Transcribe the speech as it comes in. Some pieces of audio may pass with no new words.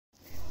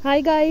Hi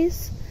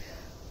guys,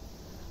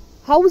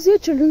 how was your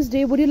Children's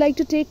Day? Would you like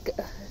to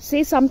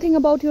say something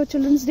about your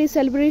Children's Day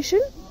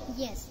celebration?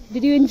 Yes.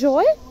 Did you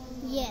enjoy?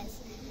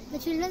 Yes. The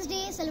Children's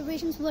Day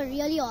celebrations were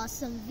really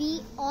awesome.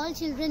 We all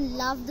children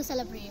loved the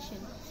celebration.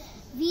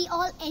 We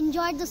all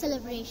enjoyed the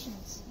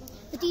celebrations.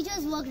 The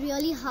teachers worked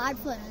really hard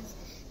for us.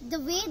 The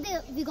way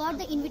we got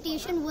the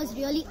invitation was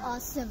really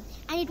awesome,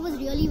 and it was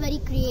really very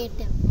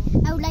creative.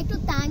 I would like to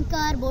thank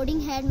our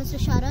boarding head, Mr.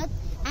 Sharath,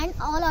 and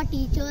all our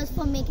teachers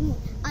for making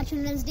our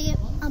Children's Day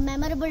a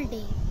memorable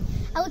day.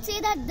 I would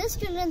say that this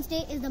Children's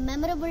Day is the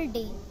memorable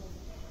day,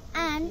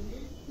 and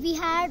we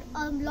had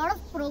a lot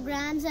of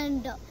programs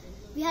and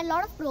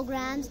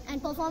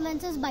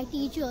performances by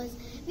teachers.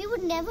 We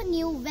would never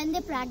knew when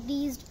they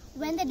practiced,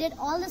 when they did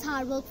all this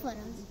hard work for us.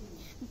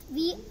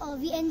 We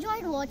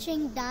enjoyed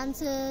watching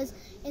dances,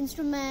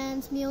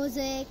 instruments,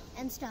 music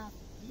and stuff.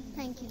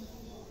 Thank you.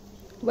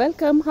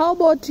 Welcome. How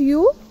about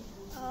you,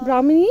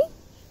 Brahmini?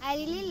 I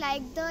really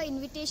liked the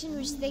invitation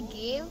which they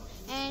gave,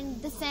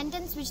 and the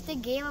sentence which they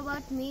gave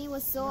about me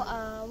was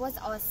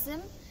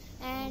awesome.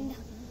 And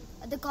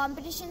the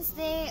competitions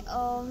they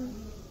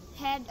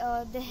held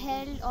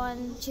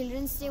on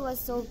Children's Day was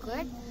so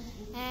good,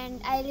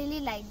 and I really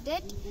liked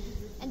it.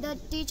 And the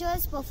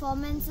teachers'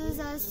 performances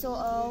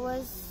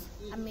was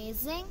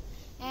amazing,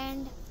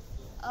 and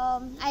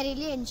I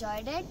really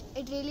enjoyed it.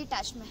 It really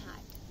touched my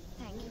heart.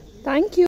 Thank you. Thank you.